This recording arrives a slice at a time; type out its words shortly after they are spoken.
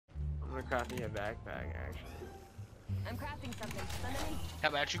gonna craft me a backpack, actually. I'm crafting something. How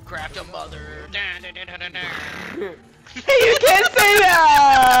about you craft a mother? Dun, dun, dun, dun, dun, dun. You can't say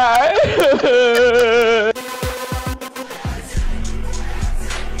that!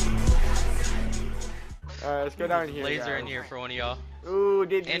 Alright, let's go down here. Laser guys. in here for one of y'all. Ooh,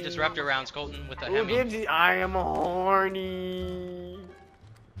 did And disruptor rounds, Colton, with the Ooh, Hemi. did I am horny.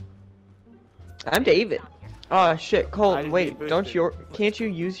 I'm David. Oh shit, I Colton, just wait, need can't you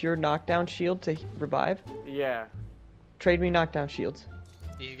use your knockdown shield to revive? Yeah. Trade me knockdown shields.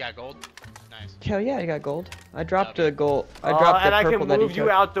 You got gold? Nice. Hell yeah, I got gold. I dropped a gold. I dropped and the I purple can that he move you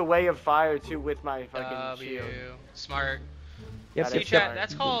took. out the way of fire too with my fucking W. shield. Smart. Yep, That See, is chat, smart.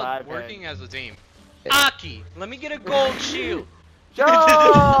 that's called Bye, working as a team. It- Aki, let me get a gold shield.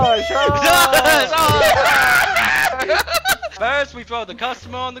 Josh! First, we throw the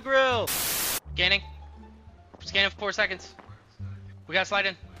customer on the grill. Scanning. Scanning for 4 seconds. We gotta slide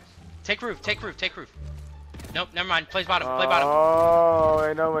in. Take roof, take roof, take roof. Nope, never mind. Play bottom, play bottom. Oh,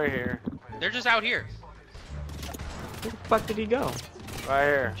 I know we're here. They're just out here. Where the fuck did he go? Right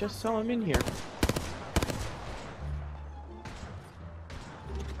here. Just saw him in here.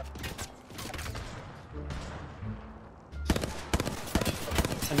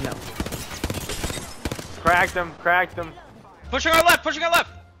 No. Cracked him, cracked him. Pushing our left, pushing our left.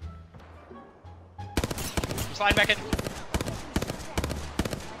 Slide back in.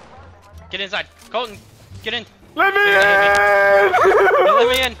 Get inside. Colton, get in. Let me in! Yeah, let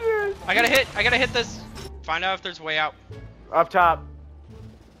me in. I gotta hit this. Find out if there's a way out. Up top.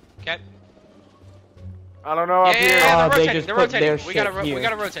 Okay. I don't know up here. Yeah, Oh, they're they rotating, just they're put their rotating. We gotta, shit we here.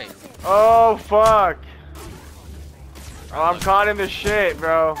 gotta rotate. Oh, fuck. Oh, I'm caught in the shit,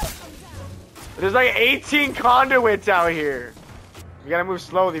 bro. There's like 18 conduits out here. We gotta move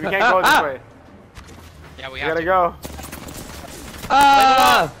slowly. We can't go this way. Yeah, we We have gotta to. go.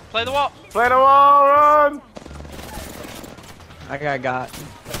 Ah! Play the wall. Play the wall, run! I got.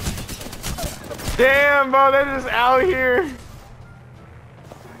 Damn, bro, they're just out here.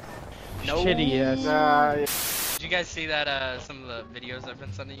 No. Shitty ass. Nah, yeah. Did you guys see that? Some of the videos I've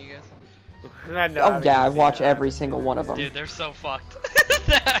been sending you guys. Oh yeah, I watch every single one of them. Dude, they're so fucked.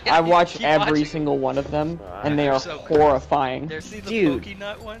 I watch Keep every watching. single one of them, and they They're are so horrifying. There's see the Dude,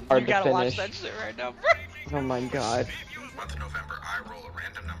 Pokenut one. hard You to gotta watch finish. that shit right now, bro. Oh my god. Month of November, I roll a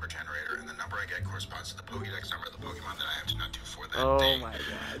random number generator, and the number I get corresponds to the Pokédex number of the Pokemon that I have to nut to for that Oh day. my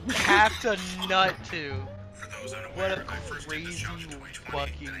god. Have to nut to. For those What unaware, a I first did the crazy challenge in 2020,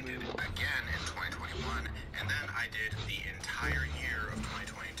 fucking then I did it move. again in 2021, and then I did the entire year of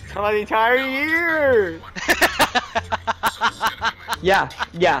 2022. Come on, the entire year!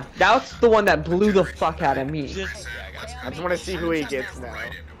 Yeah, that's the one that blew the fuck out of me. Just, I just want to see who he gets now.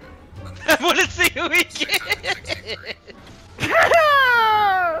 I wanna see who we get.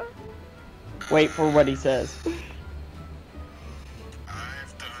 Wait for what he says.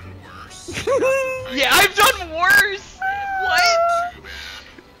 I've done worse. Yeah, I've done worse. What?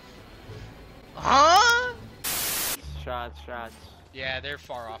 Huh? Shots, shots. Yeah, they're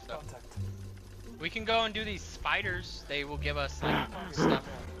far off though. We can go and do these spiders. They will give us like stuff.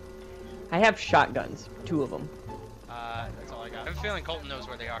 I have shotguns, 2 of them. That's all I got. I have a feeling Colton knows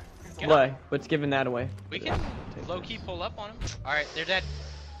where they are. Get Why? up. What's giving that away? We can low key pull up on them. All right, they're dead.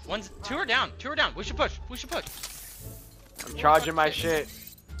 Two are down. Two are down. We should push. We should push. I'm charging my shit.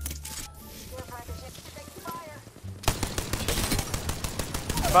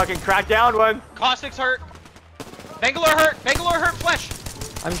 Fucking crack down one. Caustic's hurt. Bangalore hurt. Bangalore hurt. Flesh.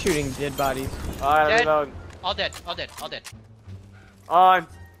 I'm shooting dead bodies. Alright, Dead. reload. All dead. All dead. All dead. On.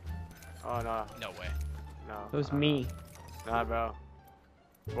 Oh no. No way. No. It was me. Nah, bro.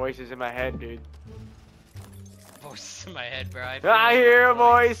 Voices in my head, dude. Voices in my head, bro. I hear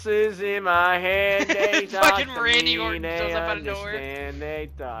voices in my head. They talk Fucking to Randy me. Orton They shows up out of nowhere. understand. They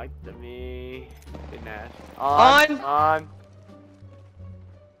talk to me. Didn't ask. On. On.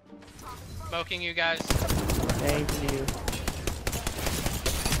 Smoking you guys. Thank you.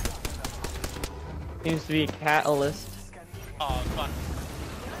 Seems to be a catalyst. Oh, fuck.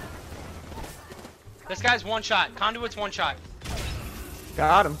 This guy's one shot. Conduit's one shot.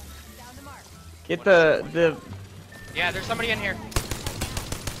 Got him. Get the. Yeah, there's somebody in here.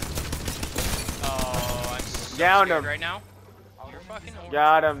 Oh, I'm so Down scared him. right now. You're fucking horrible.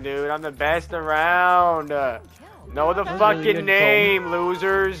 Got him, dude. I'm the best around. Know the That was really fucking good, name,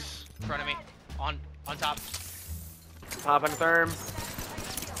 losers. In front of me. On top. Top and therm.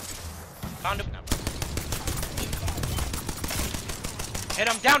 Conduit. No. Hit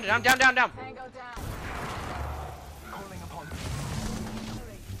him. Down. Down.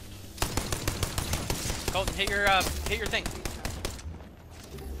 Colton, hit your thing.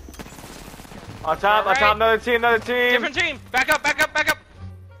 On top, Alright. another team. Different team. Back up.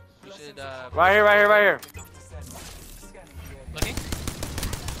 We should, Right here. Looking.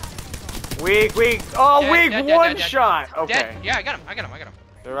 Weak. Oh, Dead, weak. dead, One dead. shot. Okay. Dead. Yeah, I got him.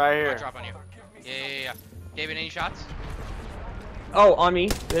 They're right I'll here. drop on you. Yeah. David, any shots? Oh, on me.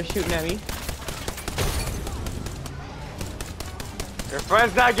 They're shooting at me. Your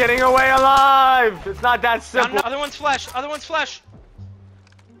friend's not getting away alive. It's not that simple. Other one's flesh.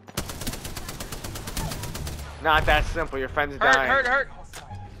 Not that simple. Your friend's dying. Hurt.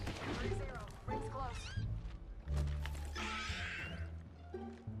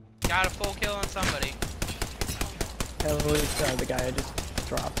 Got a full kill on somebody. Hell, the guy I just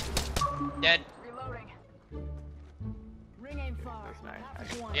dropped. Dead. Ring aim far. That's nice.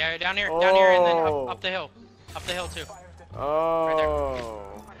 Half of one. Yeah, down here, and then Oh. up the hill. Up the hill too.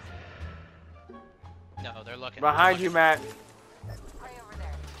 Oh. No, they're looking. Behind you, Matt.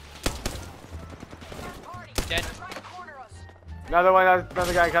 Dead.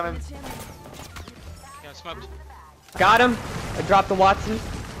 Another guy coming. Yeah, smoked. Got him. I dropped the Watson.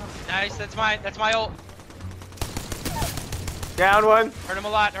 Nice. That's my ult. Down one. Hurt him a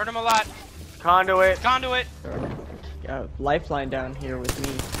lot. Conduit. Lifeline down here with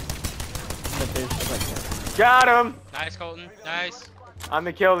me. But there's like Got him. Nice, Colton. Nice. I'm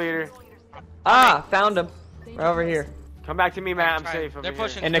the kill leader. found him. Right over here. Come back to me, Matt. I'm Try- safe over they're here.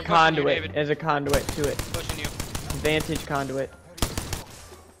 pushing. And a They're pushing you, conduit. David. There's a conduit to it. Pushing you. Vantage conduit.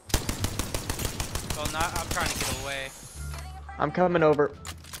 Well, I'm trying to get away. I'm coming over.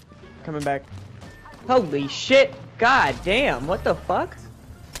 Coming back. Holy shit! God damn! What the fuck?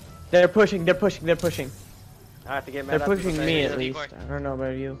 They're pushing. I have to get They're Matt up to pushing the me base. at least. I don't know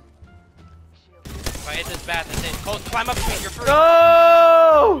about you. If I hit this bat, that's it. Colton, climb up to me. You're free.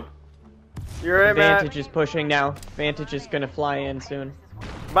 No! You're it, Matt. Vantage is pushing now. Vantage is gonna fly in soon.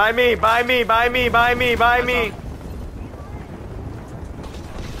 By me.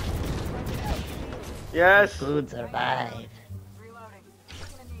 Yes. Food survive.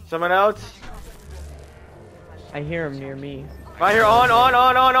 Someone else? I hear him near me. Right here. On.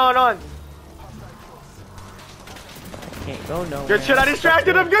 Can't go nowhere. Good shit. I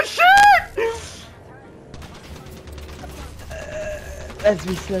distracted him. Good shit. As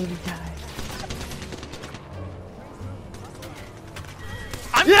we slowly die.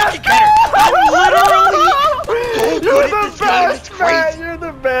 I'm Yes! fucking better. I'm literally. You're good at the this game, best, it's Matt. crazy. You're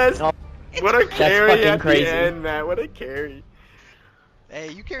the best. Oh, What a carry fucking at crazy. the end, Matt. What a carry.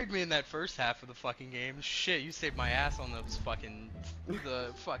 Hey, you carried me in that first half of the fucking game. Shit, you saved my ass on the fucking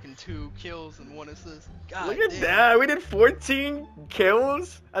 2 kills and 1 assist. God Look at damn. that. We did 14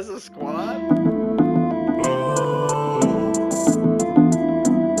 kills as a squad.